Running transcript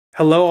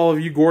Hello all of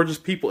you gorgeous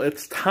people,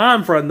 it's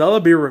time for another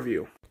beer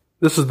review.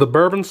 This is the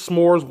Bourbon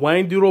S'mores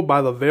Whangdoodle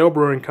by the Vale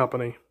Brewing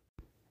Company.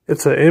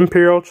 It's an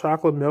Imperial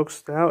Chocolate Milk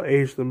Stout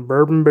aged in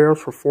bourbon barrels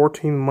for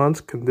 14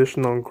 months,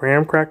 conditioned on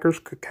graham crackers,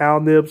 cacao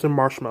nibs, and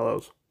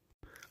marshmallows.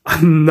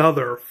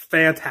 Another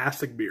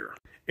fantastic beer.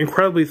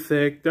 Incredibly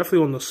thick,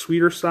 definitely on the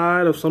sweeter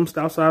side of some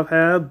stouts I've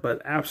had,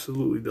 but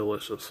absolutely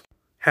delicious.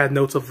 Had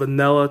notes of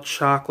vanilla,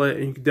 chocolate,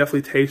 and you can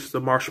definitely taste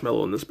the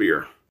marshmallow in this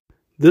beer.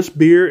 This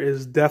beer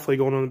is definitely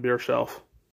going on the beer shelf.